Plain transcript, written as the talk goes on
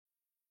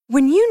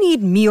When you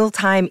need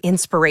mealtime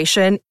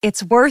inspiration,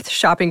 it's worth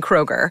shopping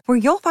Kroger, where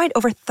you'll find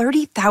over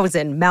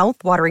 30,000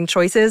 mouth-watering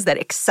choices that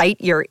excite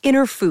your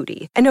inner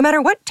foodie. And no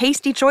matter what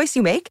tasty choice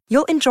you make,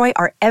 you'll enjoy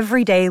our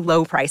everyday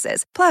low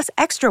prices, plus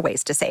extra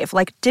ways to save,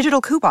 like digital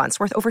coupons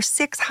worth over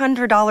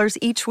 $600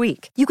 each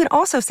week. You can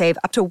also save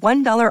up to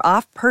 $1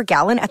 off per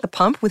gallon at the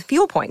pump with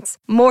fuel points.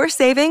 More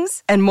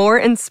savings and more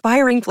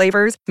inspiring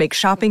flavors make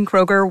shopping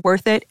Kroger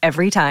worth it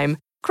every time.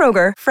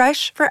 Kroger,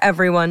 fresh for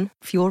everyone.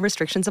 Fuel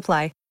restrictions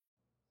apply.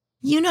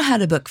 You know how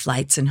to book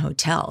flights and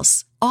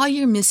hotels. All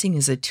you're missing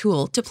is a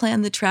tool to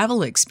plan the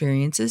travel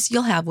experiences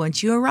you'll have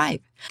once you arrive.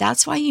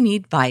 That's why you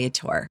need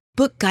Viator.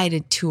 Book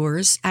guided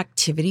tours,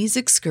 activities,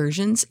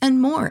 excursions,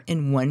 and more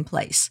in one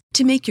place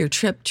to make your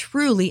trip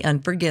truly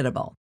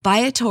unforgettable.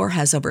 Viator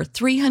has over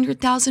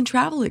 300,000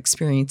 travel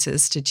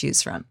experiences to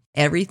choose from.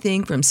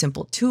 Everything from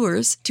simple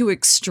tours to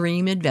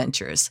extreme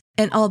adventures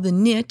and all the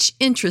niche,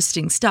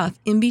 interesting stuff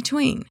in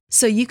between.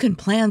 So you can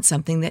plan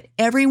something that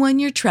everyone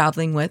you're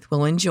traveling with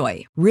will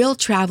enjoy. Real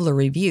traveler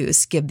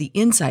reviews give the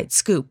inside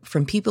scoop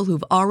from people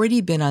who've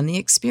already been on the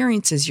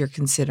experiences you're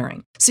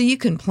considering. So you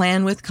can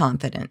plan with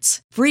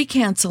confidence. Free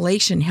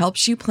cancellation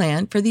helps you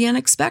plan for the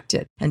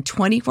unexpected. And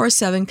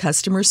 24/7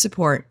 customer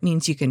support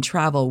means you can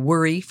travel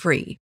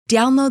worry-free.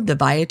 Download the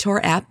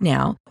Viator app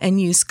now and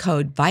use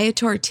code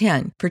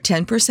Viator10 for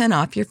 10%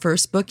 off your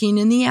first booking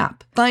in the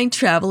app. Find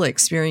travel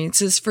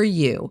experiences for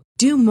you.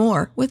 Do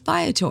more with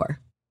Viator.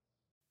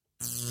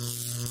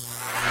 Stand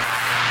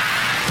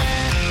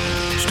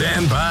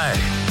by.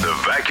 The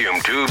vacuum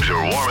tubes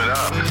are warming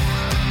up.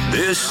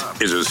 This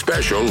is a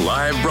special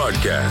live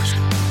broadcast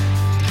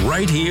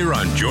right here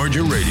on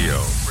Georgia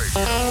Radio.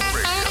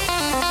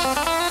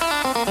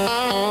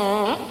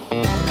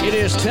 It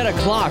is 10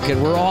 o'clock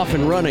and we're off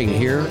and running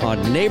here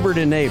on Neighbor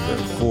to Neighbor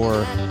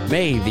for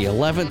May the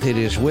 11th. It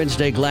is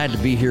Wednesday. Glad to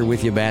be here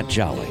with you, Matt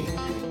Jolly,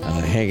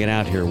 hanging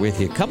out here with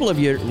you. A couple of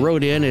you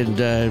wrote in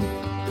and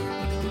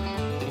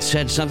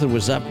said something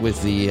was up with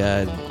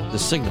the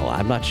signal.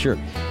 I'm not sure.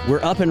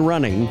 We're up and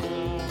running,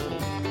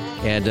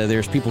 and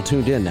there's people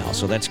tuned in now,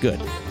 so that's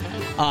good.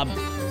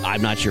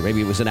 I'm not sure.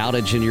 Maybe it was an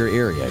outage in your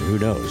area. Who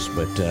knows?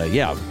 But,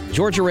 yeah,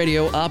 Georgia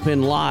Radio up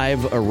and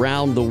live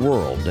around the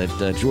world at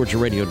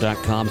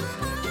georgiaradio.com.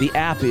 The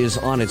app is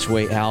on its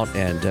way out,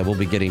 and we'll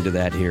be getting to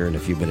that here in a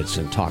few minutes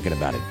and talking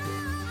about it.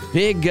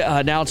 Big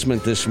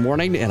announcement this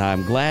morning, and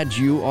I'm glad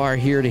you are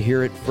here to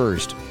hear it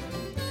first.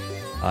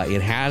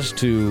 It has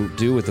to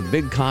do with a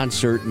big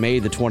concert May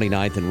the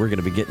 29th, and we're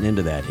going to be getting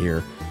into that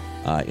here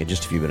in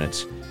just a few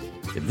minutes.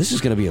 This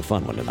is going to be a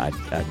fun one, and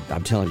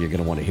I'm telling you, you're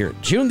going to want to hear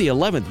it. June the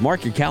 11th,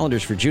 mark your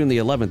calendars for June the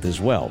 11th as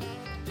well.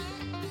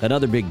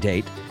 Another big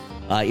date.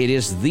 It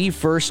is the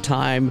first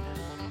time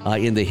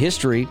in the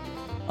history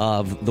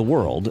of the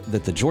world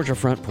that the Georgia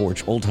Front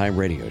Porch Old Time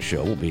Radio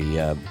Show will be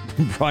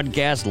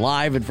broadcast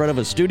live in front of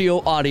a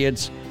studio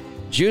audience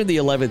June the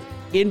 11th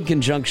in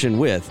conjunction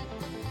with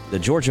the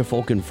Georgia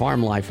Folk and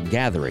Farm Life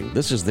Gathering.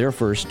 This is their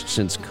first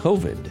since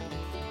COVID,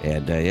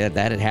 and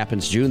that it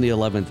happens June the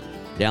 11th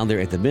down there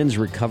at the Men's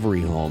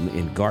Recovery Home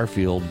in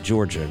Garfield,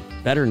 Georgia,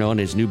 better known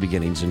as New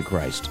Beginnings in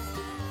Christ.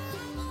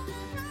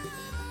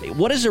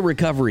 What is a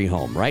recovery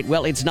home, right?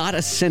 Well, it's not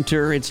a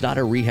center. It's not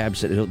a rehab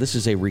center. This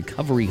is a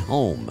recovery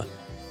home.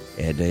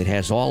 And it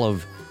has all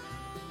of,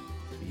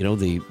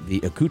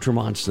 the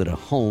accoutrements that a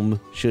home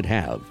should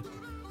have.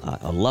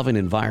 A loving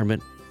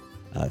environment,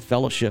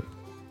 fellowship,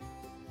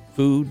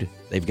 food.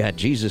 They've got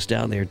Jesus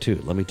down there,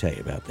 too. Let me tell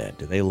you about that.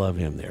 Do they love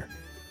him there?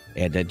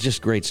 And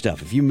just great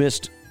stuff. If you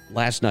missed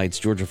last night's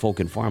Georgia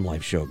Folk and Farm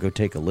Life show, go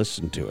take a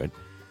listen to it,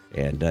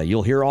 and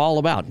you'll hear all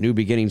about New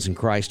Beginnings in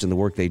Christ and the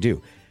work they do.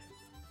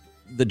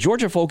 The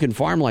Georgia Folk and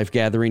Farm Life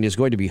Gathering is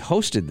going to be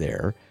hosted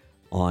there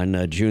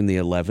on June the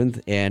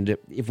 11th, and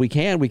if we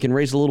can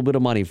raise a little bit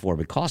of money for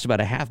them. It costs about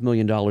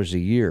 $500,000 a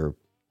year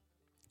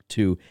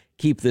to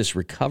keep this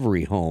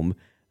recovery home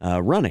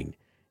running,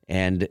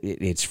 and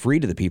it's free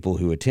to the people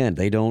who attend.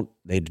 They don't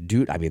pay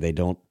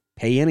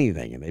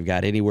anything, and they've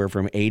got anywhere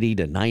from 80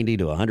 to 90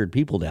 to 100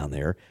 people down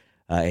there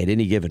at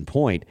any given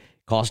point.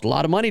 Cost a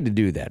lot of money to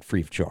do that free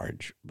of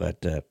charge,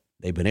 but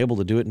they've been able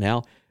to do it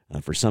now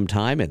for some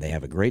time, and they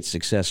have a great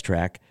success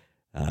track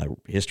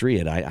history.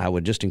 And I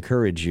would just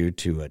encourage you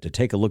to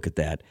take a look at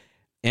that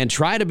and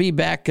try to be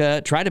back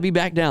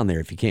down there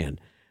if you can.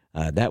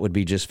 That would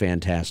be just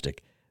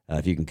fantastic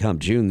if you can come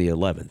June the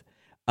 11th.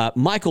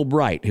 Michael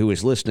Bright, who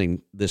is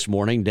listening this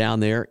morning down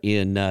there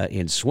in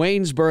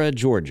Swainsboro,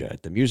 Georgia,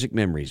 at the Music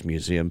Memories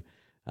Museum.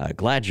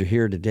 Glad you're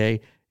here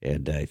today.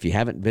 And if you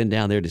haven't been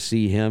down there to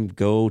see him,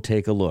 go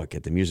take a look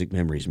at the Music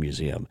Memories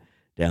Museum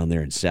down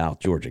there in South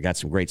Georgia. Got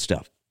some great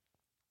stuff.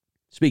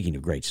 Speaking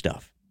of great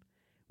stuff,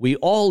 we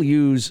all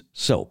use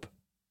soap.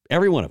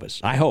 Every one of us,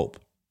 I hope.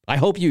 I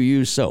hope you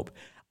use soap.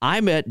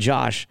 I met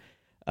Josh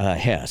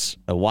Hess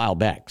a while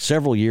back,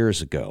 several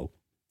years ago,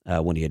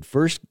 when he had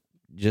first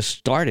just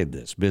started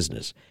this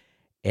business.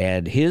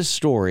 And his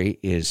story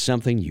is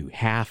something you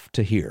have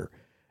to hear.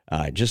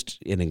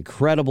 Just an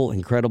incredible,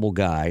 incredible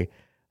guy.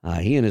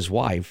 He and his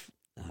wife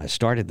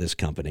started this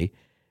company,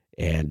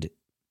 and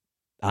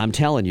I'm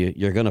telling you,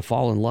 you're going to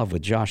fall in love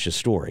with Josh's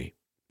story.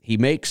 He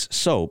makes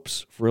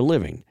soaps for a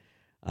living.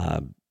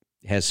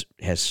 Has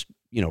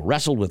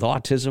wrestled with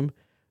autism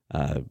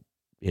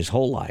his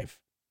whole life.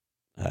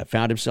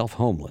 Found himself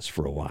homeless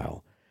for a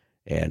while,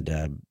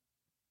 and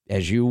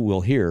as you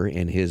will hear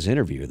in his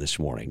interview this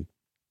morning,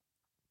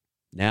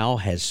 now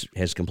has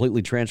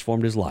completely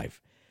transformed his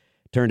life,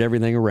 turned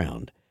everything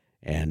around,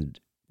 and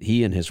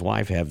he and his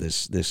wife have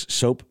this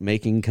soap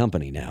making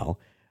company now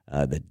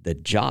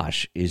that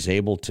Josh is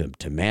able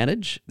to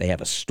manage. They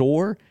have a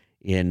store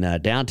in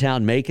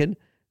downtown Macon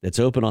that's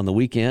open on the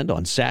weekend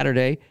on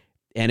Saturday,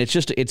 and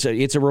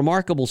it's a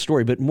remarkable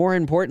story. But more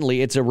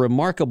importantly, it's a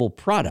remarkable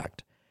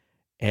product,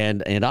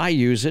 and I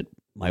use it.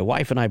 My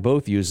wife and I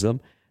both use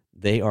them.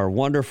 They are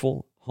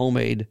wonderful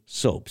homemade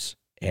soaps,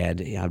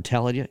 and I'm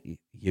telling you,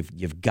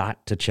 you've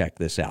got to check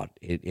this out.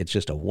 It's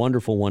just a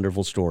wonderful,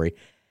 wonderful story.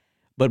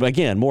 But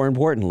again, more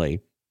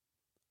importantly,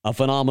 a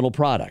phenomenal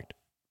product.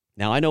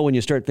 Now, I know when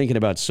you start thinking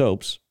about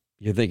soaps,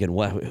 you're thinking,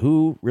 well,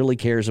 who really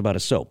cares about a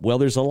soap? Well,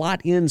 there's a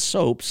lot in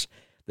soaps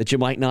that you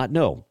might not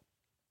know.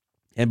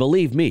 And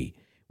believe me,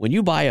 when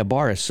you buy a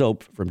bar of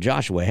soap from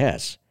Joshua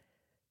Hess,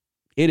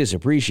 it is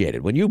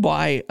appreciated. When you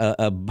buy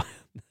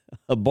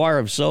a bar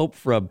of soap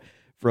from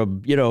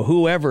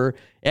whoever,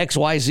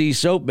 XYZ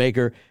soap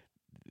maker,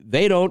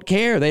 they don't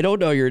care. They don't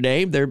know your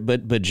name.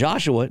 But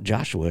Joshua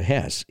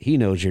Hess, he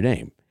knows your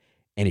name.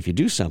 And if you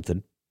do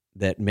something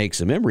that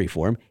makes a memory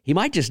for him, he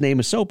might just name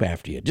a soap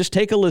after you. Just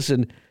take a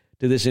listen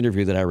to this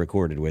interview that I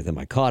recorded with him.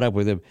 I caught up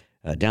with him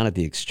down at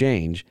the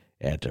Exchange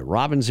at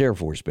Robins Air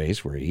Force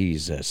Base, where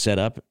he's set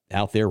up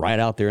right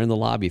out there in the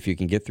lobby if you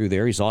can get through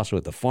there. He's also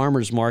at the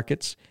farmers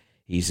markets.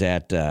 He's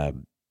at a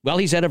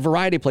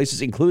variety of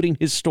places, including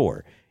his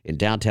store in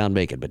downtown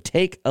Macon. But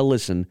take a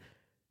listen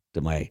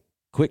to my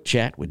quick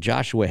chat with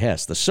Joshua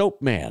Hess, the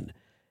soap man,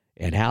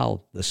 and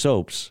how the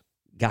soaps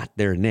got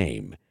their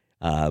name.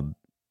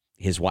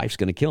 His wife's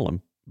going to kill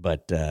him,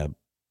 but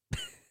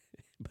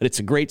it's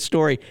a great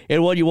story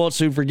and one you won't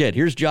soon forget.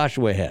 Here's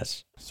Joshua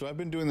Hess. So I've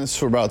been doing this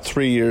for about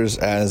 3 years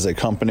as a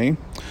company.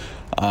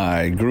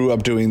 I grew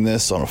up doing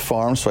this on a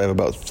farm, so I have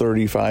about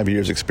 35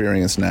 years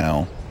experience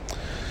now.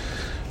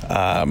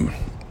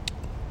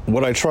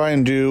 What I try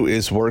and do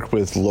is work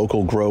with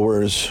local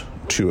growers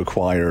to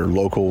acquire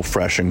local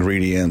fresh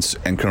ingredients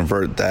and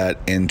convert that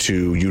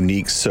into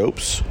unique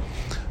soaps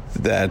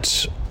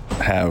that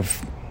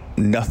have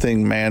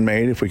nothing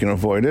man-made if we can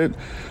avoid it,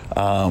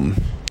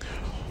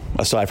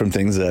 aside from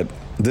things that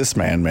this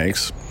man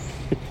makes.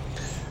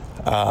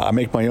 I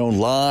make my own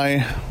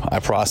lye. I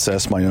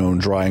process my own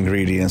dry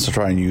ingredients to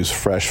try and use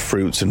fresh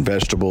fruits and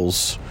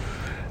vegetables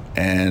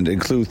and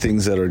include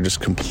things that are just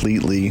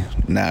completely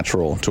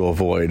natural to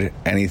avoid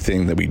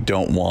anything that we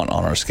don't want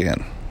on our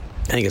skin.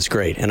 I think it's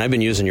great, and I've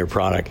been using your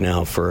product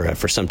now for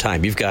some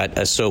time. You've got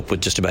a soap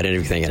with just about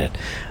everything in it.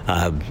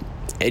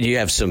 And you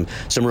have some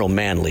real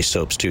manly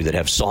soaps, too, that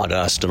have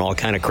sawdust and all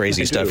kind of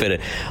crazy stuff in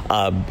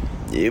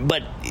it.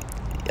 But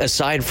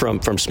aside from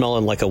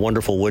smelling like a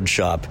wonderful wood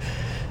shop,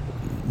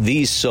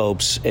 these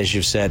soaps, as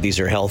you've said, these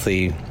are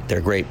healthy.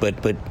 They're great.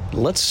 But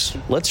let's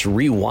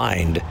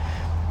rewind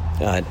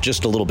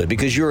just a little bit,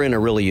 because you're in a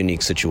really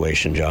unique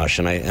situation, Josh,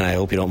 and I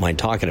hope you don't mind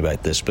talking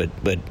about this. But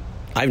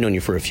I've known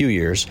you for a few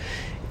years.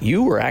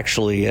 You were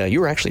actually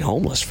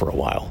homeless for a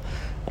while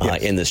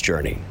in this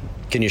journey.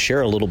 Can you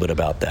share a little bit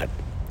about that?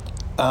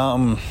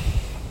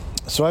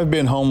 So I've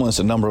been homeless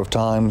a number of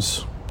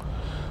times.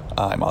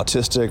 I'm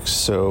autistic,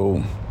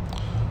 so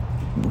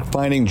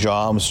finding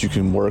jobs you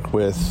can work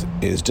with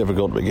is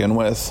difficult to begin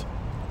with.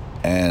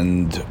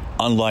 And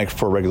unlike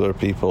for regular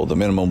people, the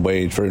minimum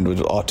wage for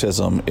individual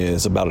autism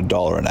is about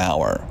 $1 an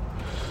hour.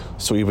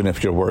 So even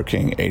if you're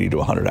working 80 to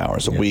 100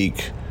 hours a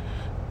week,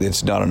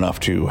 it's not enough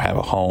to have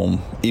a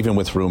home. Even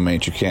with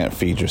roommates, you can't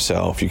feed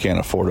yourself. You can't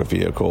afford a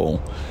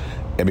vehicle.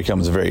 It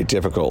becomes very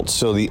difficult.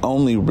 So the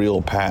only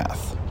real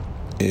path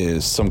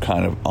is some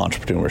kind of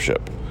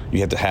entrepreneurship.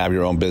 You have to have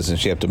your own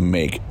business. You have to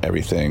make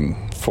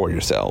everything for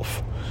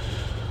yourself.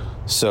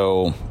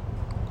 So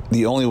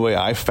the only way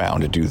I've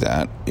found to do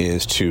that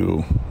is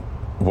to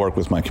work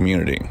with my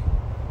community,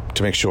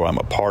 to make sure I'm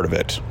a part of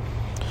it.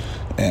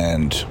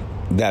 And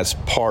that's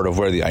part of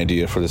where the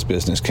idea for this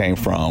business came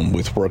from,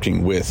 with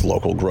working with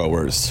local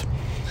growers,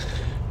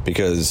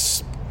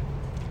 because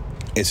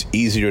it's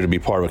easier to be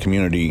part of a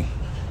community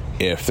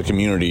if the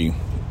community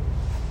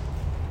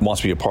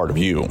wants to be a part of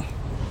you.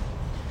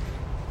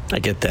 I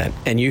get that.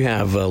 And you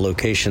have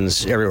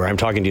locations everywhere. I'm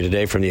talking to you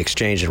today from the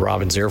Exchange at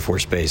Robins Air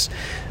Force Base,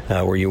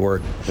 where you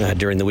work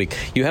during the week.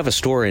 You have a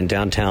store in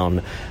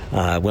downtown,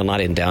 well,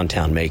 not in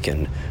downtown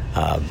Macon,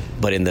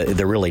 but in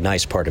the really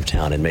nice part of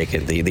town in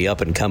Macon, the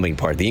up-and-coming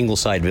part, the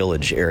Ingleside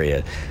Village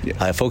area.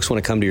 Yeah. If folks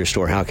want to come to your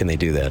store, how can they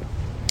do that?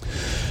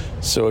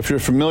 So if you're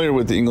familiar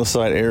with the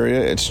Ingleside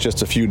area, it's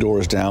just a few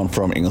doors down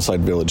from Ingleside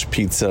Village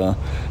Pizza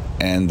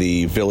and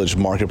the Village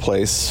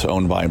Marketplace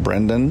owned by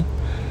Brendan.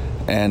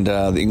 And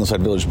the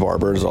Ingleside Village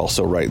Barber is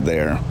also right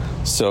there.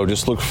 So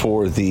just look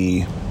for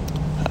the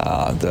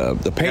The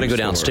paint Gotta go store.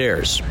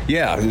 downstairs.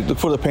 Yeah,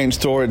 for the paint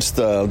store, it's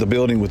the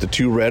building with the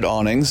 2 red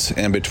awnings,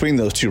 and between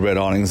those 2 red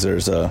awnings,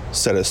 there's a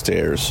set of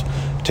stairs.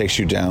 Takes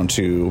you down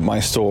to my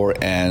store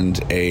and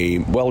a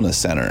wellness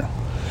center.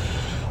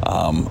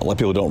 A lot of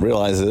people don't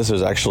realize this.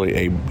 There's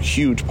actually a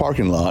huge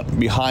parking lot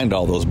behind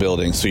all those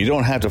buildings, so you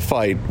don't have to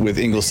fight with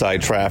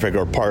Ingleside traffic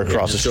or park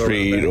across the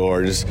street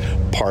or just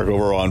park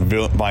over on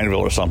Vineville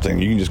or something.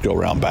 You can just go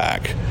around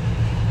back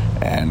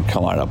and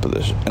come on up to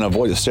this and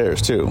avoid the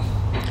stairs too.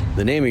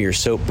 The name of your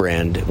soap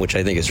brand, which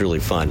I think is really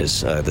fun,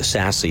 is the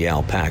Sassy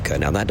Alpaca.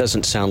 Now, that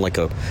doesn't sound like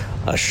a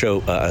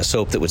soap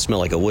that would smell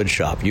like a wood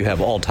shop. You have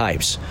all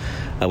types.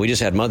 We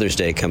just had Mother's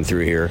Day come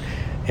through here,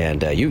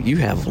 and you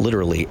have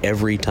literally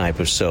every type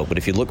of soap. But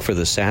if you look for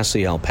the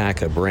Sassy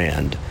Alpaca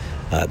brand,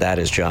 that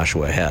is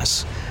Joshua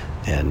Hess.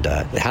 And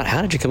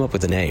how did you come up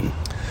with the name?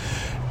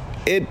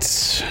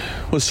 It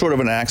was sort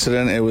of an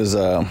accident. It was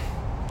a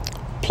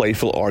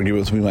playful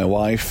argument with me and my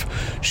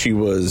wife. She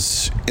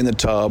was in the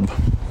tub,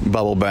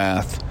 bubble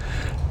bath,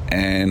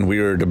 and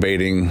we were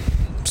debating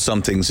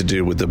some things to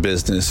do with the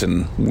business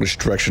and which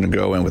direction to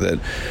go in with it.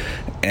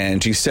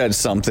 And she said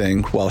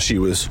something while she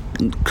was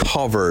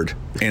covered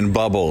in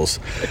bubbles,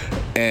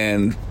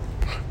 and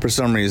for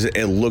some reason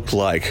it looked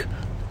like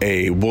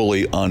a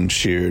woolly,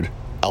 unsheared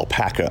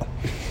alpaca.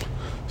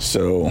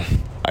 So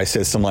I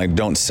said something like,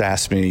 "Don't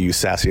sass me, you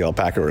sassy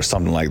alpaca," or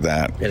something like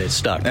that. And it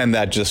stuck. And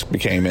that just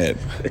became it.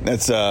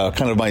 That's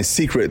kind of my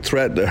secret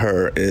threat to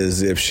her,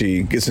 is if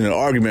she gets in an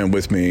argument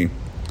with me,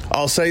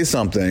 I'll say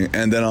something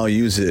and then I'll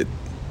use it.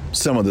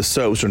 Some of the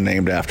soaps are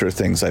named after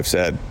things I've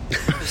said.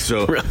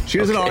 So she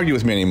doesn't argue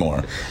with me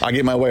anymore. I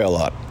get my way a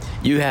lot.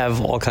 You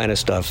have all kind of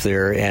stuff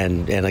there,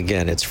 and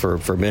again, it's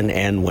for men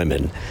and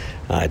women.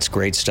 It's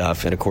great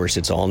stuff, and of course,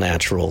 it's all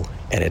natural,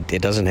 and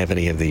it doesn't have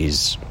any of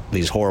these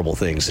horrible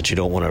things that you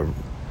don't want to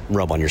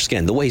rub on your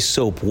skin. The way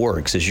soap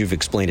works, as you've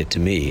explained it to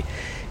me,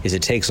 is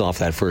it takes off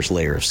that first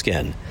layer of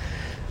skin.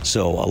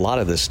 So a lot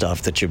of this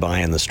stuff that you buy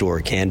in the store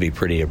can be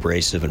pretty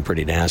abrasive and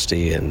pretty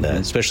nasty, and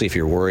especially if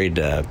you're worried,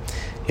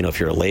 if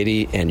you're a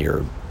lady and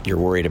you're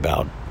worried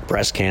about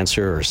breast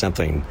cancer or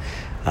something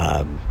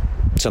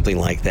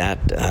like that,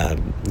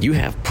 you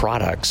have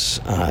products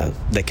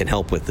that can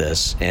help with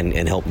this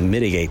and help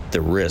mitigate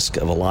the risk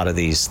of a lot of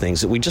these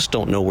things that we just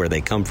don't know where they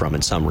come from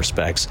in some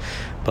respects,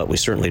 but we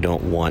certainly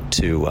don't want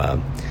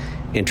to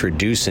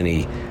introduce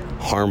any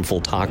harmful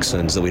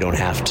toxins that we don't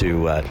have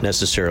to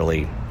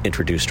necessarily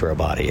introduce to our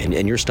body.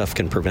 And your stuff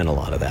can prevent a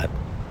lot of that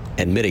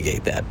and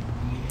mitigate that.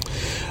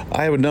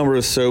 I have a number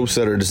of soaps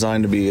that are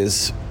designed to be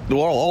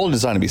all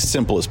designed to be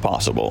simple as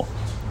possible.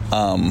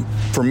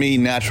 For me,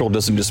 natural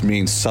doesn't just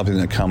mean something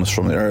that comes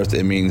from the earth.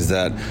 It means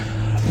that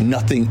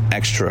nothing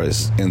extra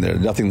is in there,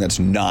 nothing that's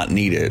not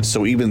needed.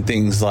 So even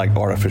things like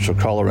artificial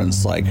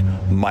colorants like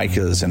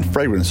micas and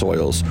fragrance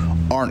oils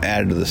aren't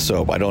added to the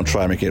soap. I don't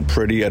try to make it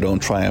pretty. I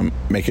don't try and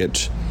make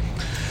it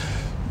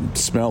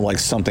smell like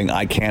something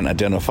I can't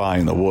identify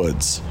in the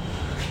woods.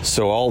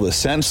 So all the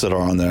scents that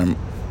are on them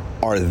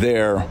are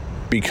there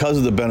because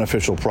of the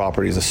beneficial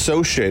properties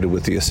associated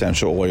with the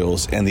essential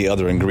oils and the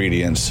other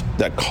ingredients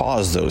that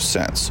cause those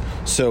scents.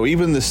 So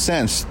even the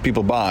scents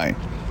people buy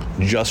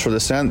just for the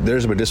scent,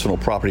 there's a medicinal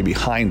property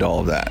behind all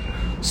of that.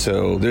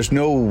 So there's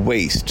no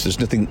waste,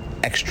 there's nothing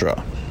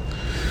extra.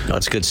 No,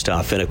 it's good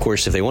stuff. And of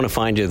course, if they want to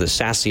find you, the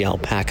Sassy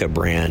Alpaca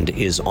brand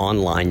is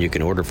online. You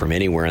can order from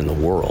anywhere in the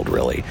world,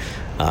 really.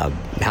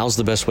 How's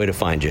the best way to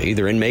find you?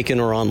 Either in Macon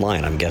or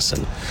online, I'm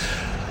guessing.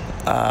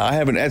 I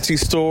have an Etsy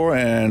store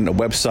and a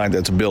website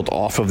that's built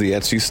off of the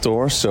Etsy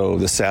store, so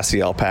the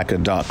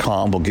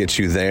sassyalpaca.com will get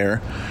you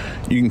there.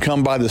 You can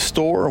come by the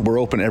store. We're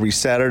open every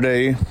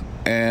Saturday,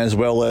 as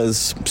well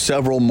as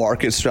several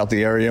markets throughout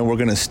the area. We're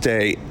going to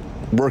stay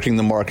working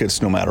the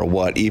markets no matter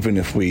what, even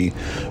if we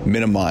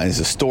minimize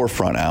the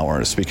storefront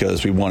hours,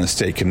 because we want to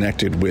stay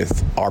connected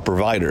with our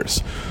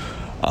providers.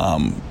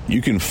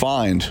 You can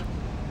find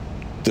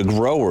the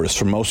growers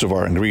for most of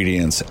our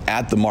ingredients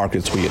at the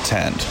markets we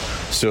attend.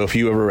 So if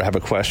you ever have a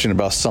question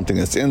about something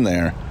that's in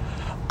there,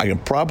 I can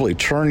probably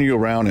turn you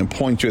around and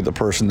point you at the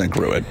person that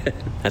grew it.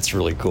 That's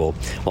really cool.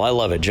 Well, I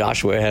love it.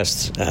 Joshua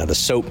Hess, the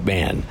Soap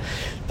Man.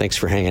 Thanks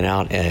for hanging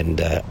out. And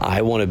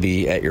I want to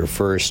be at your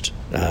first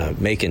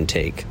Make and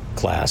Take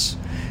class.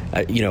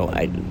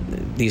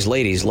 These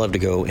ladies love to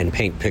go and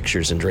paint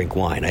pictures and drink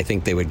wine. I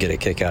think they would get a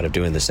kick out of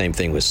doing the same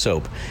thing with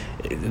soap.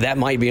 That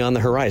might be on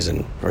the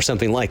horizon or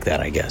something like that,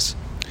 I guess.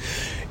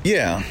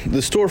 Yeah, the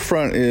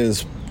storefront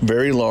is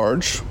very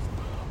large,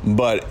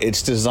 but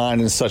it's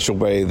designed in such a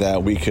way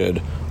that we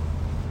could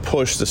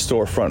push the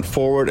storefront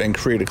forward and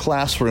create a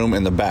classroom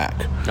in the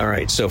back. All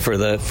right, so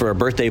for a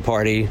birthday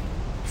party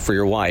for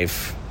your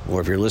wife,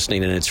 or if you're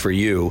listening and it's for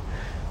you,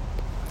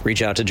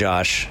 reach out to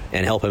Josh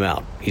and help him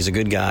out. He's a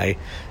good guy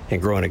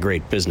and growing a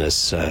great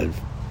business.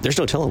 There's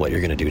no telling what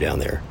you're going to do down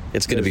there.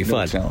 It's going to be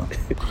fun.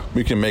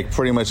 We can make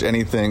pretty much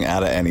anything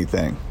out of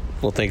anything.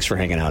 Well, thanks for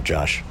hanging out,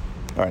 Josh.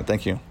 All right,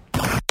 thank you.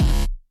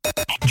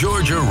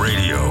 Georgia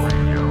Radio.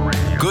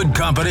 Good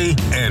company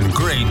and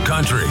great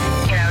country.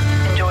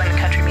 Enjoying the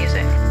country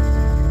music.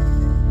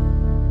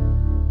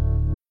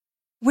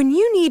 When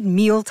you need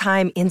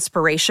mealtime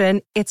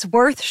inspiration, it's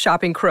worth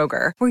shopping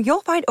Kroger, where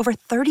you'll find over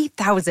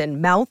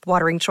 30,000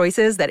 mouth-watering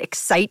choices that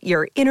excite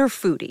your inner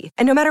foodie.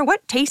 And no matter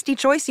what tasty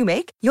choice you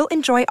make, you'll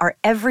enjoy our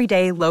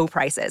everyday low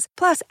prices,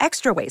 plus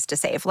extra ways to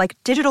save, like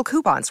digital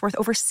coupons worth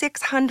over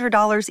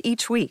 $600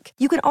 each week.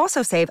 You can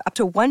also save up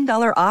to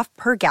 $1 off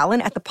per gallon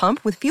at the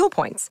pump with fuel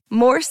points.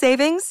 More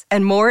savings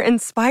and more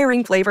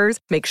inspiring flavors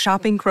make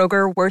shopping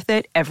Kroger worth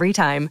it every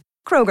time.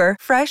 Kroger,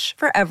 fresh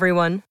for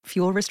everyone.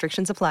 Fuel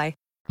restrictions apply.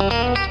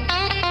 I'll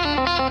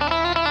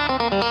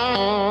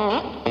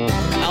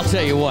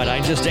tell you what,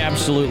 I just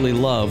absolutely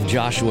love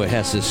Joshua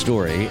Hess's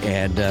story.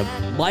 And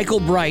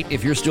Michael Bright,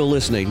 if you're still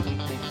listening,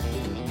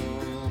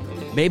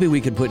 maybe we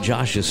could put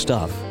Josh's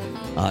stuff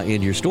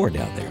in your store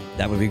down there.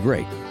 That would be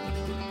great.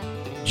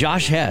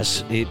 Josh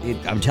Hess,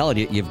 I'm telling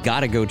you, you've got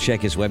to go check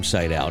his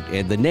website out.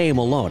 And the name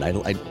alone,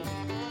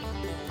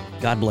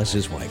 God bless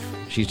his wife.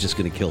 She's just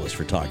going to kill us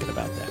for talking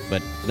about that.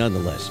 But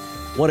nonetheless,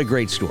 what a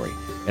great story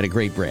and a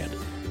great brand.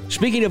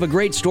 Speaking of a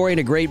great story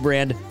and a great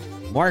brand,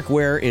 Mark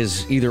Ware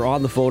is either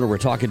on the phone or we're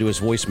talking to his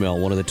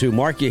voicemail, one of the two.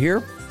 Mark, you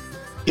here?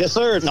 Yes,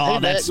 sir. Oh,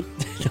 that's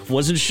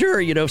wasn't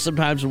sure. You know,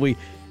 sometimes when we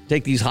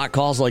take these hot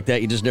calls like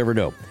that, you just never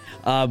know.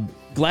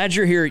 Glad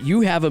you're here. You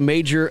have a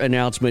major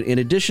announcement. In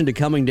addition to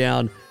coming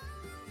down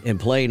and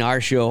playing our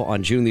show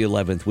on June the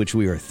 11th, which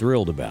we are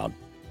thrilled about,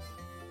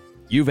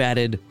 you've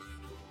added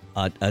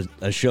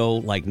a show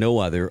like no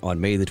other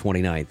on May the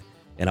 29th.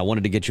 And I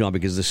wanted to get you on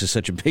because this is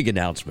such a big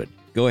announcement.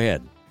 Go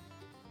ahead.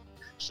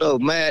 So,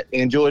 Matt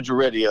and Georgia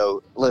Radio,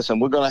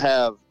 listen, we're going to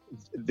have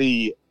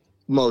the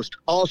most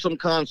awesome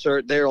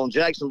concert there on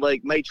Jackson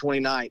Lake, May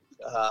 29th.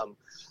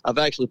 I've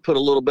actually put a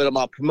little bit of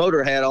my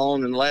promoter hat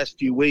on in the last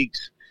few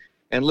weeks.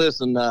 And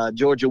listen,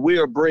 Georgia, we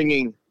are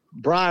bringing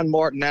Brian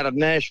Martin out of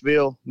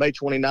Nashville, May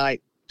 29th,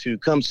 to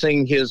come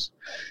sing his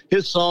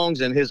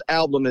songs, and his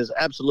album is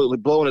absolutely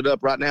blowing it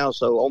up right now.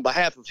 So on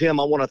behalf of him,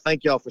 I want to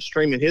thank y'all for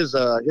streaming his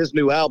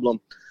new album.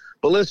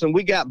 But listen,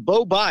 we got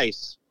Bo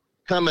Bice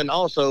coming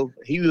also.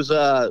 He was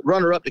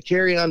runner-up to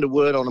Carrie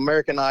Underwood on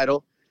American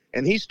Idol,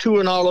 and he's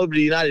touring all over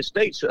the United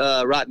States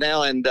right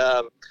now. And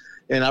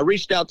I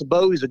reached out to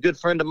Bo. He's a good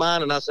friend of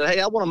mine, and I said,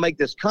 hey, I want to make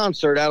this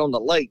concert out on the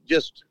lake,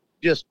 just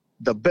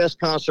the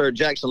best concert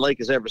Jackson Lake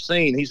has ever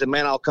seen. He said,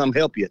 man, I'll come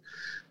help you.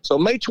 So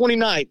May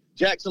 29th,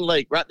 Jackson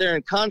Lake, right there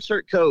in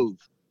Concert Cove,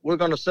 we're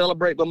going to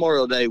celebrate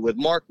Memorial Day with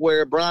Mark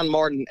Ware, Brian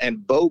Martin,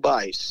 and Bo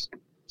Bice.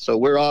 So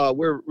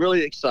we're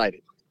really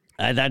excited.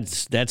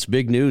 That's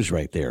big news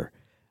right there.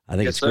 I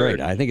think Yes, it's sir.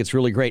 great. I think it's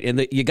really great.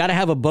 And you got to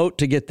have a boat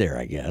to get there,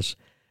 I guess.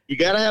 You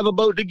got to have a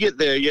boat to get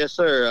there. Yes,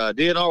 sir.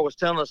 DNR was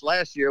telling us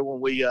last year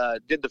when we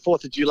did the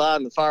 4th of July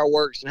and the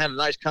fireworks and had a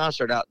nice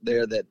concert out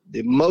there that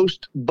the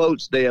most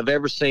boats they have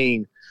ever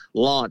seen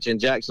launch in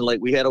Jackson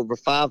Lake. We had over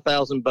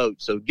 5,000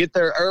 boats. So get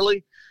there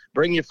early,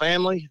 bring your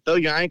family, throw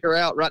your anchor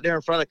out right there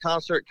in front of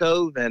Concert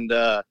Cove. And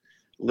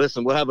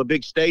listen, we'll have a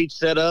big stage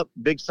set up,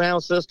 big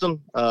sound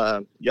system.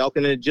 Y'all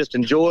can just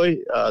enjoy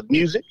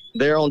music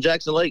there on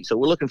Jackson Lake. So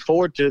we're looking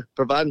forward to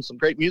providing some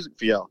great music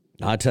for y'all.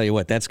 I'll tell you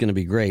what, that's going to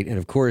be great. And,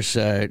 of course,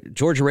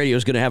 Georgia Radio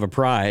is going to have a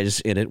prize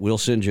in it. We'll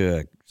send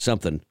you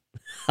something.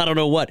 I don't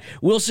know what.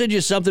 We'll send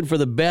you something for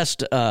the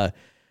best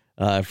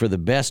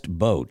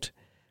boat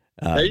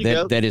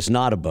that is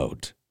not a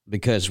boat,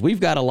 because we've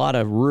got a lot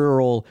of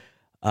rural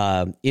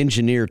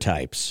engineer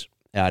types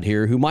out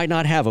here who might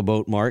not have a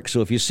boat, Mark.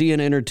 So if you see an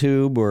inner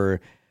tube or,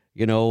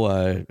 an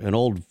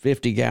old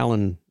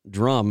 50-gallon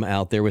drum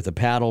out there with a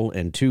paddle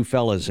and two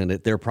fellas in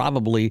it, they're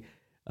probably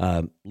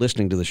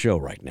listening to the show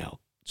right now.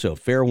 So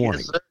fair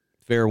warning. Yes,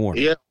 fair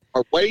warning. Yeah,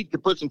 or Wade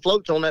could put some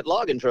floats on that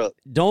logging truck.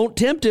 Don't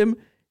tempt him.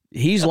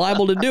 He's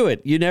liable to do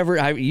it. You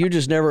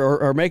just never,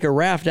 or make a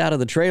raft out of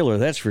the trailer,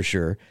 that's for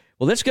sure.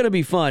 Well, that's going to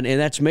be fun, and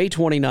that's May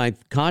 29th,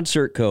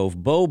 Concert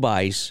Cove, Bo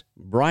Bice,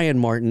 Brian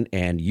Martin,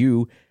 and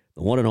you,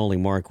 the one and only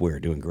Mark Ware,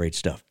 doing great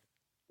stuff.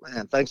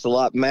 Man, thanks a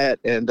lot, Matt.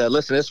 And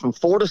listen, it's from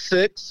 4 to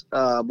 6.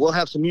 We'll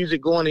have some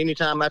music going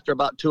anytime after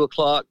about 2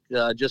 o'clock,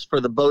 just for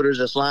the boaters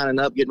that's lining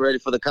up, getting ready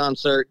for the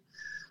concert.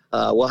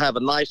 We'll have a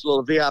nice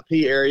little VIP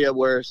area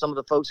where some of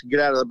the folks can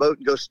get out of the boat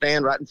and go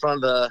stand right in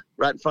front of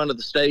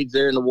the stage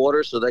there in the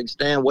water, so they can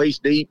stand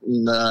waist deep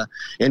and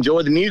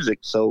enjoy the music.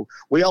 So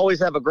we always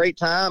have a great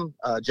time.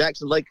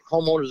 Jackson Lake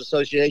Homeowners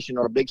Association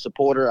are a big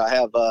supporter. I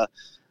have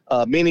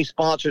many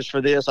sponsors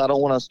for this. I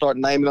don't want to start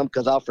naming them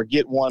because I'll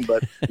forget one,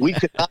 but we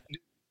could not do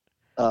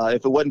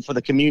if it wasn't for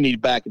the community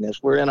backing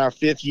us. We're in our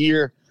 5th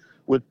year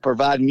with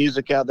providing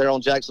music out there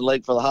on Jackson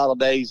Lake for the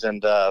holidays,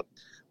 and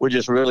we're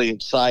just really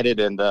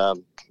excited. And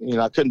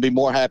I couldn't be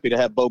more happy to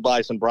have Bo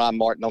Bice and Brian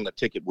Martin on the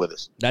ticket with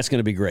us. That's going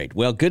to be great.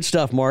 Well, good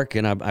stuff, Mark,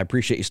 and I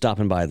appreciate you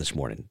stopping by this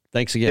morning.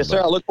 Thanks again. Yes, sir.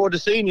 Buddy. I look forward to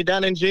seeing you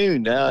down in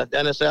June, down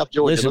in South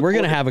Georgia. Listen, we're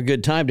going to have a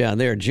good time down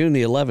there. June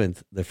the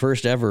 11th, the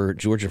first ever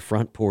Georgia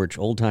Front Porch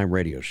Old Time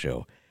Radio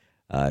Show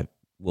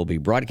will be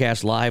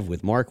broadcast live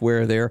with Mark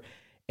Ware there.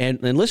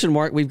 And listen,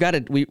 Mark,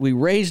 we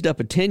raised up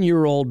a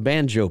 10-year-old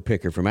banjo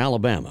picker from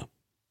Alabama.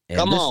 And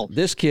Come on.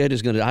 This kid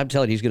is going to, I'm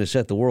telling you, he's going to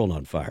set the world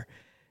on fire.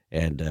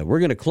 And we're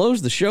going to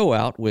close the show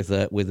out with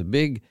a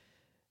big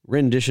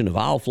rendition of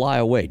 "I'll Fly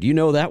Away." Do you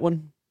know that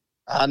one?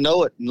 I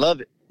know it and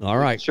love it. All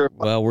right. Sure.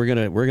 Well, we're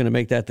gonna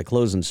make that the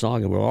closing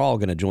song, and we're all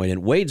gonna join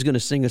in. Wade's gonna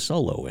sing a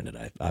solo in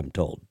it. I'm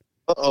told.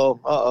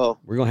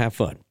 We're gonna have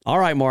fun. All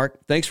right, Mark.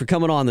 Thanks for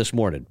coming on this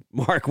morning,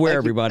 Mark. Where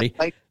everybody?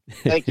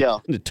 Thank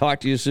y'all.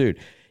 Talk to you soon.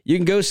 You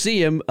can go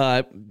see him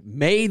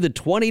May the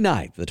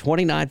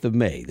 29th of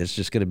May. This is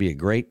just going to be a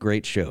great,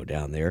 great show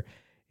down there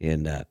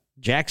in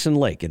Jackson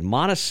Lake in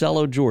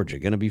Monticello, Georgia.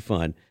 Going to be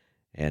fun.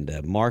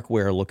 And Mark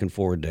Ware, looking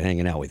forward to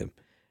hanging out with him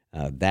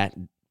that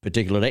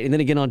particular day. And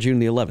then again on June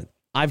the 11th.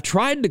 I've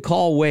tried to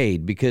call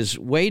Wade because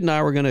Wade and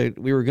I were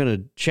gonna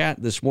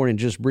chat this morning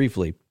just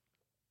briefly.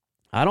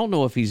 I don't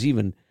know if he's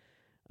even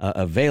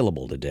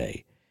available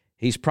today.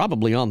 He's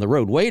probably on the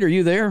road. Wade, are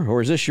you there,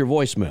 or is this your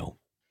voicemail?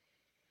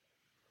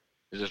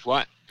 Is this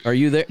what? Are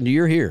you there?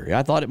 You're here.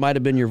 I thought it might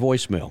have been your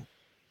voicemail,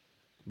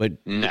 but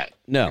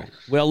no.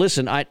 Well,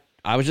 listen, I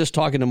was just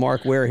talking to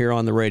Mark Ware here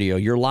on the radio.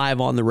 You're live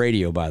on the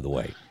radio, by the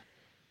way.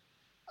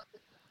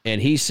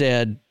 And he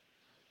said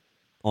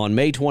on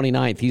May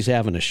 29th, he's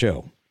having a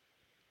show.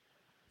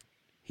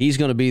 He's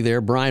going to be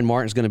there. Brian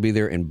Martin's going to be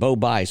there, and Bo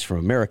Bice from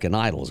American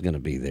Idol is going to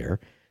be there.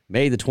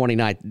 May the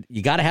 29th.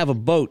 You got to have a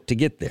boat to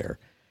get there.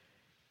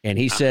 And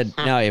he said,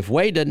 now, if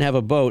Wade doesn't have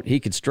a boat, he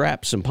could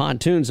strap some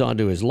pontoons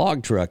onto his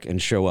log truck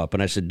and show up.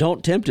 And I said,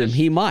 don't tempt him.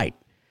 He might.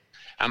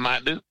 I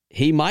might do.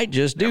 He might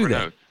just do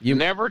that. Know. You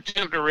never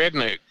tempt a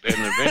redneck in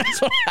an adventure.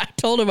 That's what I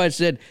told him. I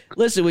said,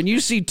 listen, when you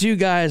see two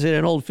guys in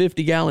an old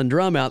 50-gallon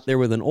drum out there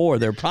with an oar,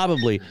 they're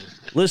probably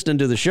listening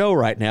to the show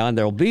right now, and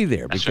they'll be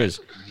there because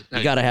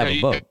you got to have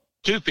a boat.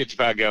 Two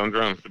 55-gallon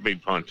drums to be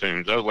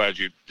pontoons. Otherwise,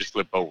 you just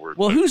flip over.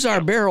 Well, who's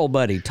our barrel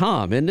buddy?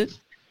 Tom, isn't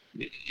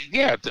it?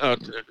 Yeah,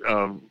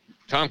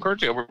 Tom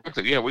Curtail.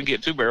 Yeah, we can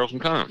get 2 barrels from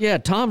Tom. Yeah,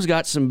 Tom's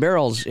got some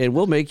barrels, and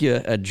we'll make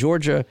you a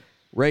Georgia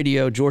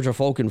Radio, Georgia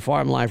Folk and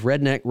Farm Life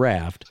redneck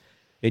raft,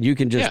 and you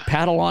can just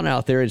paddle on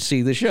out there and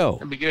see the show.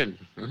 That'd be good.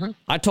 Mm-hmm.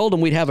 I told him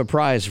we'd have a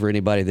prize for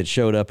anybody that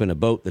showed up in a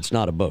boat that's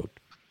not a boat.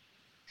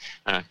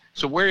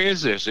 So where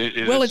is this? Is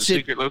it's a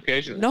secret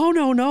location?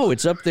 No.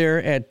 It's up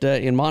there at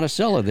in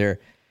Monticello there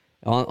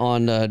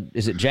on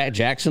is it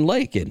Jackson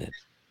Lake, isn't it?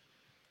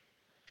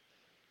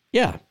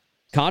 Yeah.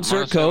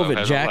 Concert Cove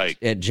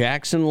at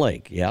Jackson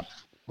Lake. Yep.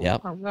 Oh,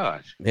 my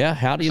gosh. Yeah,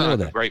 how do you know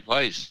that? A great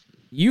place.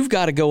 You've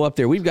got to go up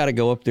there. We've got to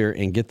go up there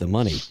and get the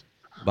money,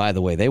 by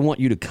the way. They want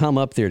you to come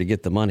up there to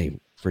get the money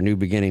for New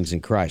Beginnings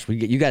in Christ.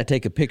 You got to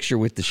take a picture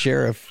with the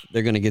sheriff.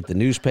 They're going to get the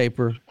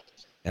newspaper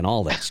and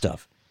all that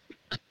stuff.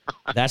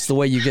 That's the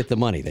way you get the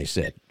money, they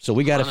said. So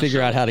we got to figure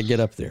out how to get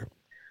up there.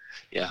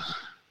 Yeah.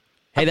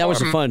 Hey, that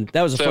was a fun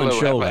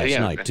show last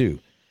night, too.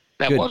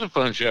 That was a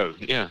fun show,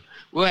 yeah.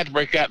 We'll have to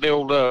break out the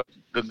old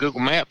the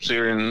Google Maps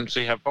here and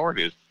see how far it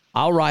is.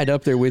 I'll ride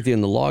up there with you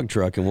in the log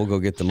truck, and we'll go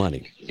get the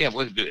money. Yeah,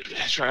 we'll do it.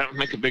 That's right.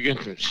 Make a big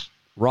entrance.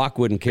 Rock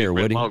wouldn't care,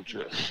 would he?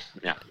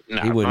 Yeah,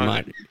 no, he wouldn't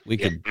mind. We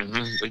could.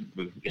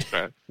 That's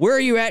right. Where are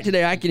you at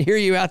today? I can hear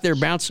you out there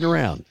bouncing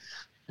around.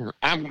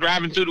 I'm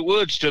driving through the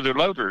woods to the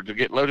loader to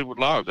get loaded with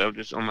logs. I was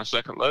just on my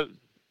second load.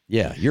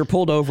 Yeah, you're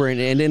pulled over and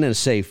in a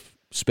safe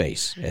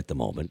space at the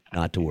moment.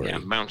 Not to worry. Yeah,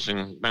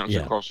 bouncing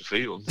across the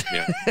field.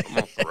 Yeah, I'm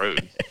off the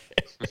road.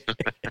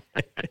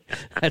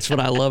 That's what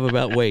I love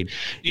about Wade.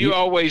 You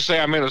always say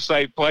I'm in a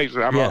safe place.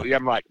 I'm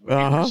like, you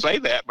can say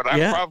that, but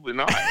I'm probably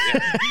not.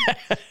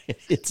 Yeah.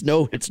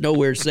 It's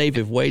nowhere safe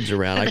if Wade's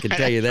around. I can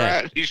tell you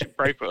that. Right. You should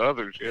pray for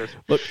others, yes,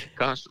 but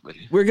constantly.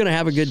 We're going to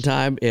have a good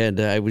time, and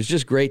it was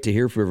just great to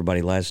hear from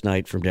everybody last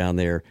night from down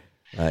there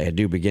at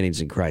New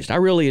Beginnings in Christ. I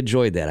really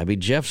enjoyed that. I mean,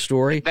 Jeff's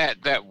story.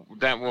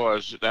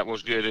 That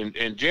was good,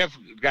 and Jeff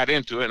got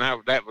into it,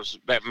 and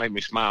that made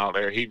me smile.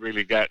 There, he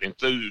really got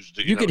enthused.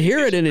 You could hear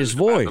it in his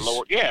voice.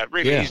 Yeah,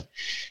 really.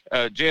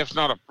 Yeah. Jeff's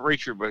not a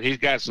preacher, but he's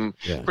got some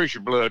preacher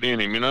blood in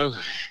him. You know.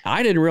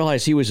 I didn't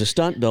realize he was a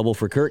stunt double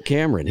for Kirk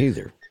Cameron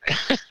either.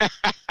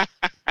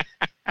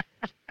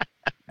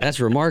 That's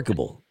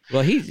remarkable.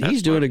 Well,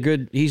 he's doing a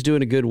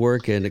good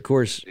work, and of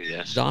course,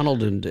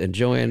 Donald and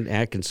Joanne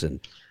Atkinson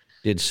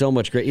did so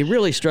much great. It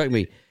really struck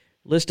me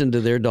listening to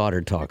their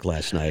daughter talk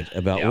last night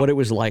about what it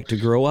was like to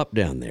grow up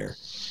down there.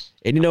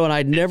 And, and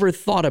I'd never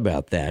thought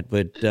about that,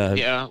 but...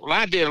 well,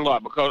 I did a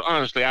lot because,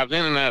 honestly, I was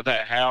in and out of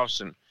that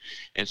house,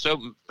 and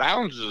so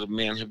thousands of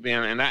men have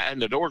been, and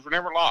the doors were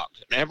never locked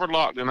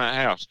in that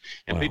house.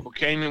 And people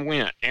came and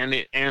went,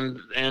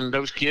 and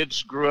those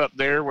kids grew up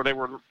there where they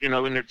were, in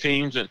their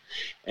teens, and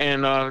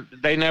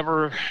they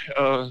never,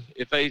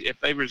 if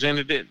they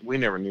resented it, we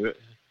never knew it.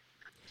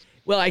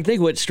 Well, I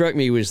think what struck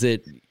me was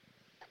that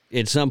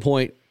at some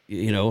point,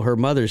 her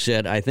mother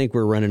said, I think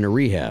we're running a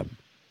rehab.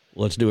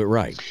 Let's do it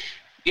right.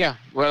 Yeah,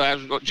 well,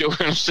 that's what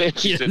Joanne said.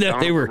 She said,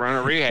 they were running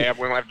a rehab.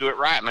 We'll have to do it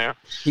right now.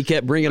 He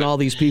kept bringing all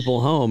these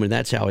people home, and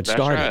that's how it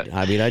started. Right.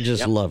 I mean, I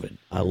just love it.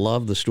 I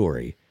love the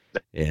story.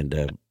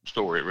 And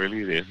story, it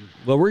really is.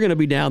 Well, we're going to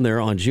be down there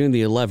on June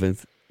the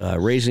 11th,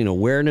 raising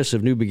awareness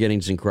of New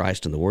Beginnings in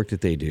Christ and the work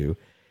that they do,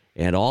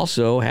 and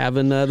also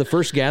having the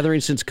first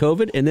gathering since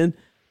COVID, and then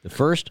the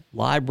first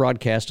live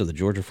broadcast of the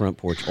Georgia Front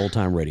Porch Old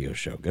Time Radio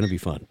Show. Going to be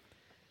fun.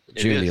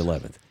 June the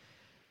 11th.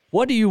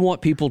 What do you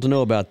want people to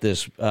know about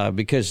this?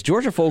 Because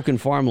Georgia Folk and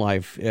Farm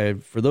Life,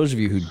 for those of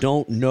you who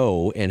don't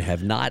know and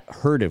have not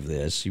heard of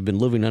this, you've been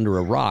living under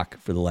a rock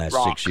for the last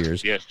 6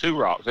 years. Yes, 2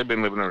 rocks. They've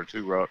been living under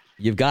 2 rocks.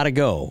 You've got to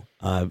go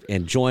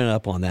and join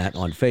up on that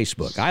on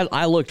Facebook.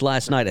 I looked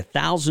last night,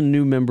 1,000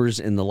 new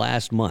members in the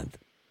last month.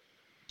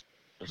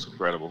 That's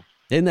incredible.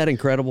 Isn't that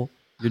incredible?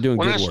 You're doing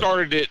good work. When I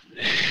started it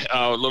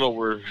a little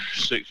over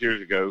 6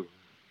 years ago,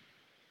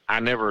 I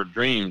never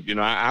dreamed,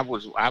 I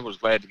was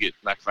glad to get,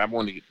 I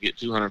wanted to get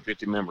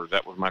 250 members.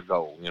 That was my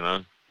goal,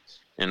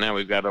 and now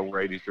we've got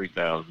over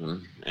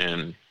 83,000.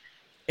 And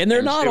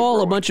they're not all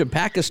growing. A bunch of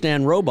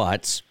Pakistan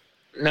robots.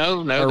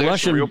 No, or there's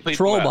Russian some real people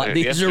troll out there.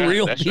 These are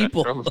real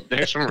people. Right.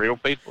 There's some real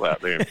people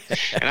out there.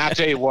 And I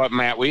tell you what,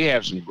 Matt, we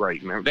have some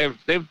great members.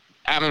 They've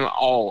out in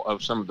all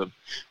of some of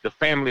the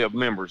family of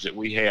members that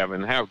we have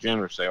and how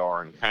generous they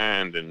are and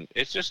kind, and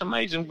it's just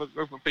amazing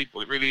group of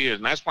people. It really is,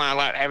 and that's why I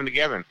like having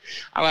together.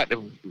 I like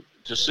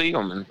to see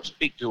them and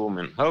speak to them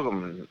and hug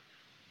them and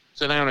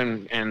sit down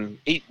and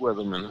eat with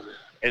them, and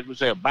it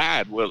was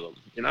abide with them,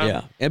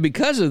 Yeah, and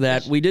because of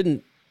that, we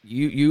didn't.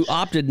 You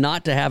opted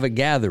not to have a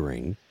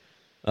gathering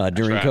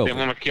during right. COVID. I didn't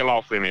want to kill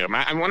off any of them.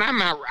 And when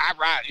I'm out, I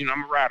write.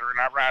 I'm a writer, and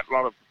I write a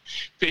lot of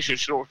fiction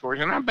short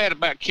stories, and I'm bad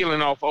about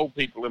killing off old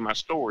people in my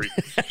stories,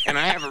 and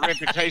I have a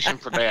reputation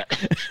for that.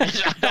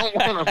 I don't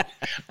want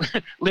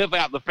to live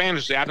out the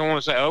fantasy. I don't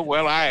want to say, oh,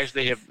 well, I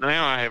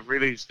have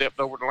really stepped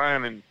over the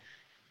line and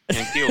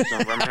killed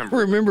some. I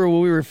remember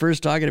when we were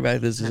first talking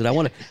about this, I said, I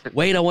want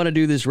to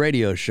do this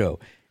radio show.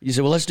 You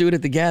said, well, let's do it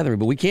at the gathering,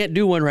 but we can't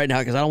do one right now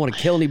because I don't want to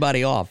kill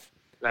anybody off.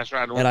 That's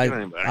right. I don't want to kill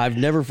anybody. I've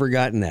never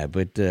forgotten that.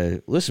 But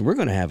listen, we're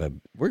going to have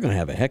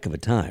a heck of a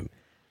time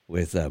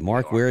with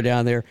Mark Ware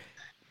down there.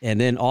 And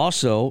then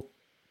also,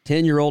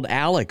 10-year-old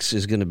Alex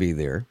is going to be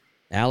there.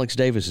 Alex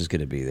Davis is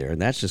going to be there,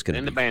 and that's just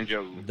going to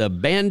be the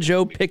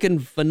banjo picking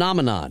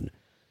phenomenon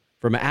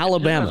from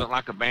Alabama. Who doesn't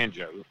like a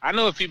banjo? I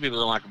know a few people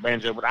don't like a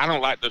banjo, but I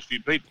don't like those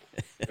few people.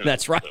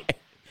 That's right.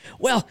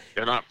 Well,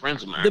 they're not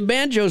friends of mine. The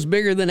banjo's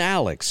bigger than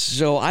Alex,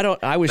 so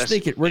I was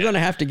thinking we're going to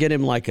have to get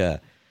him like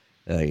a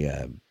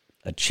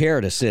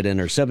chair to sit in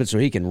or something so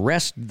he can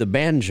rest the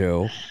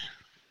banjo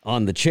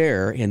on the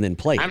chair and then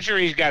play. I'm sure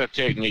he's got a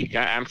technique.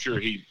 I'm sure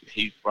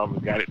he's probably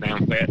got it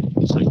down pat.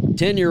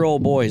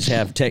 10-year-old boys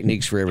have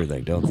techniques for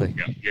everything, don't they?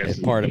 Yeah, yes.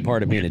 Part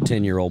of being a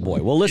 10-year-old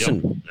boy. Well,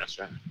 listen, yep, that's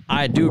right.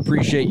 I do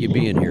appreciate you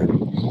being here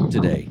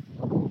today.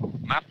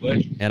 My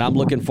pleasure. And I'm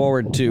looking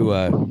forward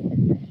to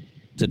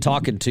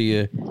talking to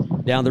you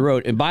down the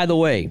road. And by the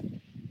way,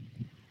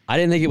 I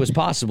didn't think it was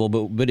possible,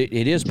 but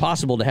it is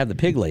possible to have the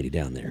pig lady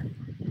down there.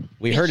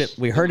 We heard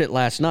it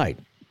last night.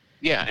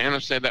 Yeah, Anna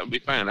said that would be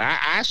fine.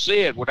 I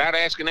said, without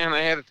asking Anna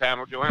ahead of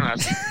time, or Joanna, I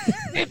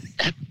said,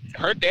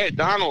 her dad,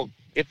 Donald,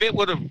 if it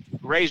would have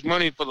raised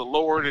money for the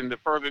Lord and to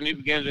further new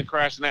beginnings in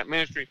Christ in that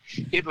ministry,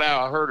 he'd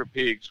allow a herd of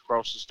pigs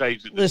across the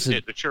stage at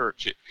the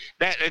church.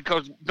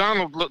 Because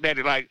Donald looked at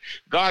it like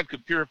God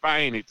could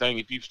purify anything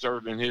if you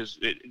served in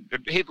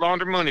he'd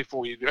launder money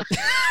for you.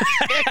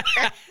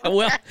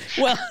 well,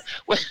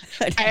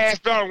 I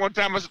asked Donald one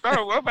time, I said,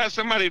 Donald, what about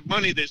somebody's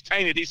money that's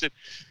tainted? He said,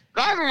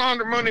 God will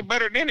launder money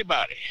better than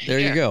anybody. There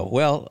you go.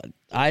 Well,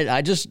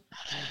 I just,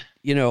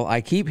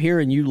 I keep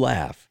hearing you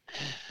laugh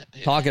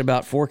talking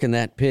about forking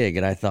that pig,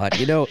 and I thought,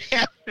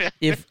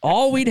 if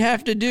all we'd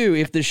have to do,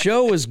 if the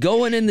show was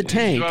going in the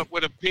tank, up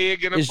with a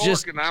pig and a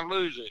fork and I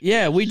lose it.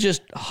 Yeah, we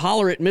just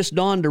holler at Miss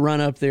Dawn to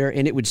run up there,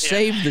 and it would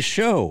save the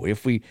show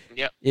if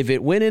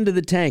it went into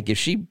the tank. If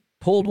she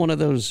pulled one of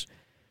those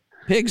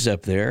pigs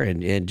up there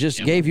and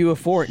just gave you a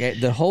fork,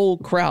 the whole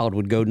crowd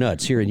would go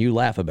nuts hearing you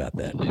laugh about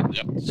that.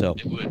 Yep. So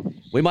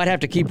we might have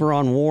to keep her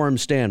on warm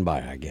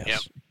standby, I guess. Yep.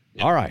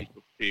 All right.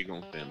 Pig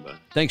on standby.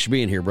 Thanks for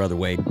being here, Brother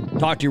Wade.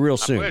 Talk to you real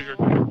soon. Pleasure.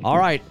 All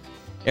right.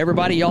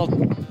 Everybody, y'all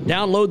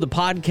download the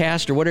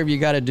podcast or whatever you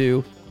got to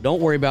do.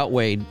 Don't worry about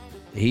Wade.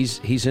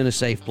 He's in a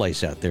safe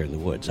place out there in the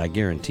woods. I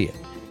guarantee it.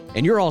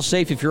 And you're all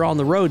safe if you're on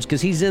the roads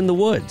because he's in the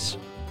woods.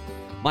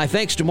 My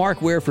thanks to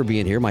Mark Ware for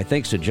being here. My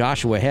thanks to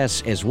Joshua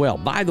Hess as well.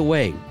 By the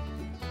way,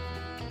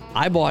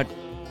 I bought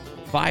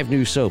 5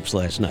 new soaps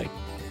last night.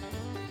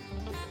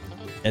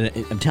 And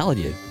I'm telling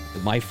you,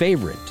 my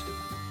favorite,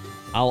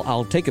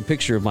 I'll take a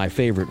picture of my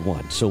favorite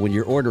one. So when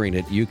you're ordering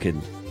it, you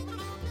can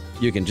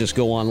just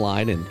go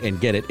online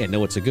and get it and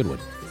know it's a good one.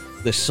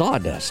 The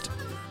Sawdust.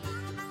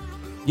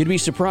 You'd be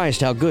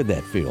surprised how good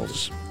that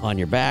feels on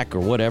your back or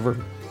whatever.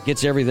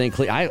 Gets everything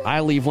clean. I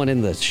leave one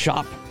in the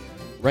shop,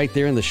 right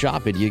there in the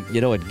shop, and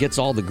it gets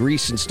all the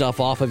grease and stuff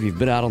off of you. You've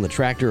been out on the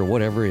tractor or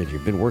whatever, and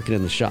you've been working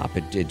in the shop.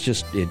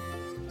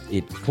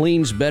 It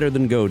cleans better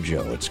than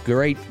Gojo. It's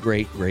great,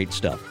 great, great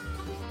stuff.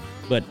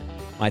 But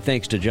my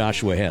thanks to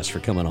Joshua Hess for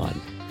coming on.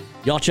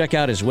 Y'all check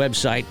out his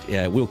website.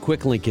 We'll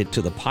quick link it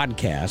to the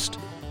podcast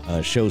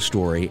show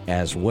story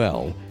as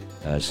well,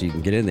 so you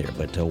can get in there.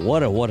 But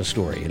what a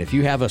story. And if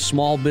you have a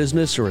small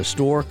business or a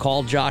store,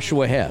 call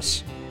Joshua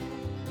Hess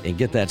and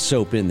get that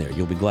soap in there.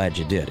 You'll be glad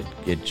you did.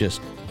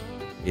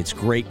 It's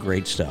great,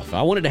 great stuff.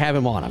 I wanted to have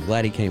him on. I'm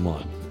glad he came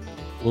on.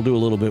 We'll do a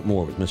little bit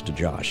more with Mr.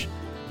 Josh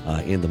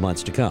in the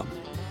months to come.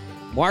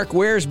 Mark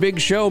Ware's big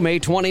show, May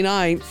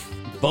 29th.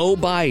 Bo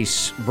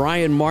Bice,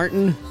 Brian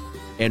Martin,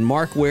 and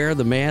Mark Ware,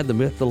 the man, the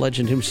myth, the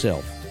legend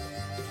himself.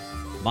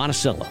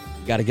 Monticello,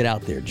 got to get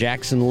out there.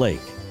 Jackson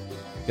Lake,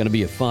 going to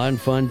be a fun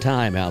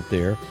time out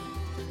there.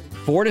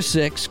 4 to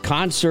 6,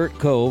 Concert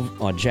Cove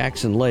on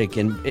Jackson Lake.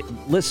 And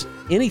listen,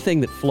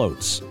 anything that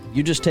floats.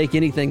 You just take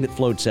anything that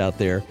floats out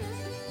there.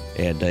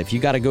 And if you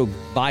got to go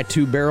buy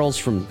 2 barrels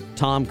from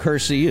Tom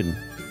Kersey and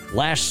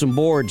lash some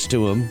boards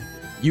to him,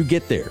 you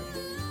get there.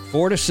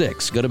 4 to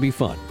 6, going to be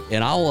fun.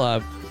 And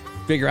I'll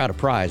figure out a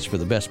prize for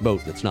the best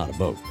boat that's not a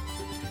boat.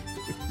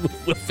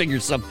 We'll figure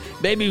something.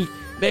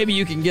 Maybe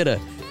you can get a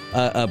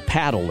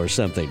paddle or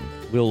something.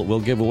 We'll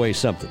give away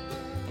something.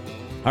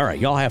 All right,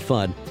 y'all have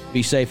fun.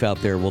 Be safe out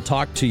there. We'll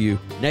talk to you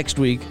next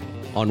week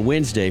on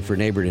Wednesday for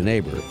Neighbor to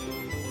Neighbor.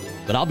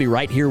 But I'll be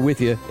right here with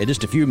you in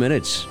just a few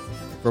minutes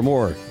for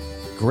more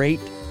great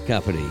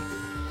company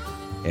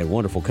and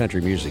wonderful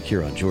country music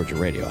here on Georgia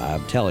Radio.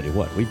 I'm telling you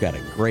what, we've got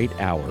a great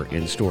hour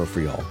in store for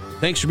y'all.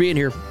 Thanks for being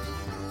here.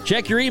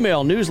 Check your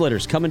email.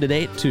 Newsletters coming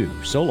today at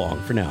 2. So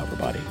long for now,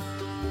 everybody.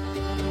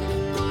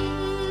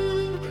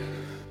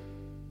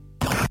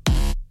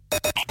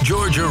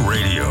 Georgia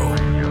Radio.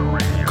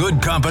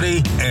 Good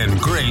company and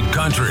great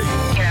country.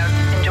 You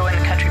know, enjoying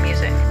the country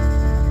music.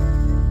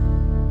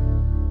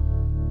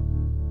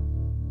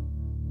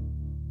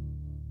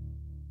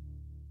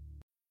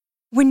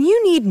 When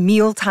you need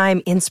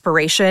mealtime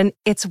inspiration,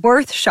 it's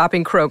worth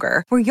shopping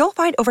Kroger, where you'll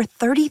find over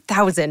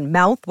 30,000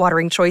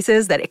 mouth-watering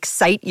choices that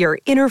excite your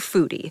inner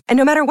foodie. And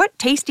no matter what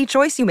tasty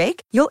choice you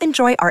make, you'll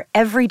enjoy our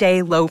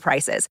everyday low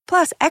prices,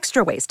 plus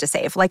extra ways to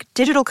save, like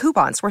digital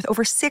coupons worth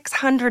over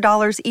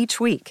 $600 each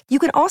week. You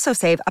can also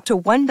save up to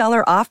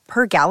 $1 off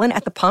per gallon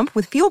at the pump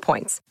with fuel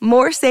points.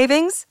 More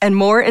savings and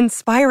more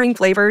inspiring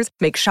flavors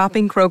make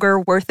shopping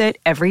Kroger worth it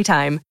every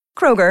time.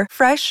 Kroger,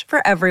 fresh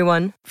for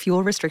everyone.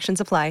 Fuel restrictions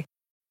apply.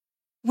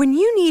 When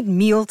you need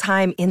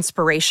mealtime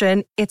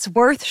inspiration, it's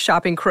worth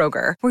shopping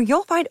Kroger, where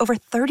you'll find over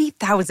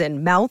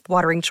 30,000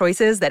 mouth-watering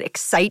choices that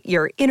excite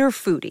your inner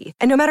foodie.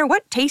 And no matter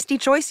what tasty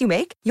choice you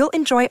make, you'll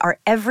enjoy our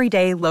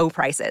everyday low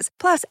prices,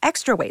 plus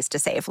extra ways to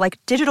save, like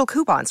digital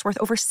coupons worth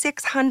over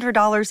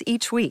 $600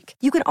 each week.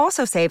 You can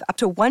also save up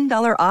to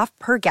 $1 off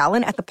per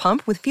gallon at the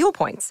pump with fuel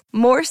points.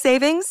 More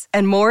savings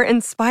and more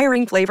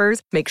inspiring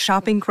flavors make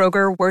shopping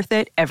Kroger worth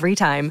it every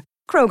time.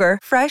 Kroger,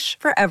 fresh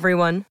for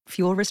everyone.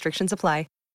 Fuel restrictions apply.